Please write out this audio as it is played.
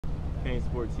Kane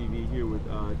Sports TV here with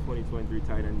 2023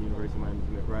 tight end University of Miami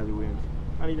commit Riley Williams.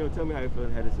 Tell me how you're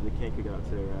feeling headed to the Kane cookout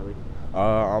today, Riley.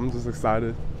 I'm just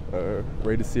excited,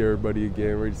 ready to see everybody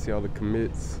again, ready to see all the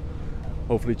commits.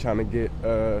 Hopefully trying to get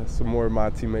some more of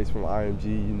my teammates from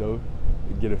IMG,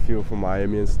 get a feel for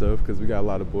Miami and stuff, because we got a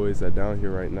lot of boys that down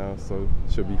here right now, so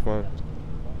it should be fun.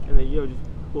 And then, just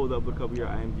pulled up a couple of your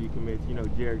IMG commits.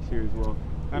 Jarek's here as well.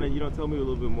 Tell me a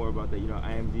little bit more about that,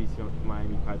 IMG,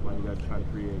 Miami pipeline you guys are trying to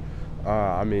create.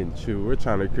 We're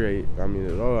trying to create,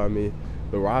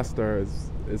 the roster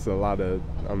it's a lot of,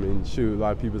 a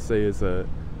lot of people say it's a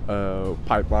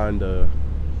pipeline to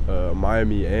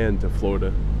Miami and to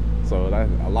Florida. So that,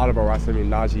 a lot of our roster,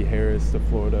 Najee Harris to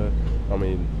Florida.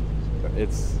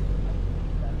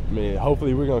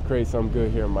 Hopefully we're going to create something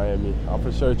good here in Miami. I'm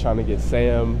for sure trying to get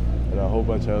Sam and a whole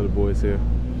bunch of other boys here.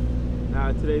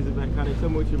 Now, today's event, tell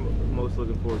me what you're most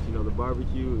looking forward to. The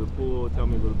barbecue, the pool, tell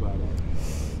me a little about that.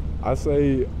 I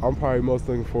say I'm probably most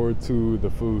looking forward to the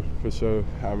food, for sure.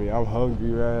 I'm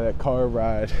hungry, man, that car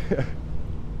ride.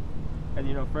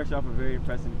 And, fresh off a very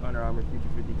impressive Under Armour Future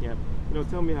 50 camp,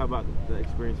 tell me how about the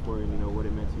experience for you and, what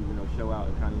it meant to, show out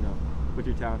and put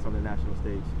your talents on the national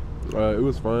stage. It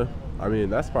was fun.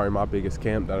 That's probably my biggest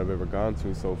camp that I've ever gone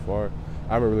to so far.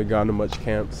 I haven't really gone to much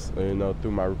camps,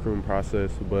 through my recruiting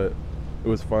process, but it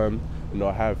was fun.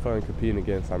 I had fun competing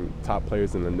against top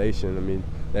players in the nation.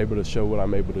 Able to show what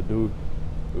I'm able to do.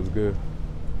 It was good.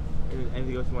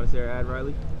 Anything else you want to say or add,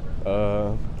 Riley?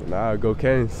 Nah, go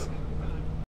Canes.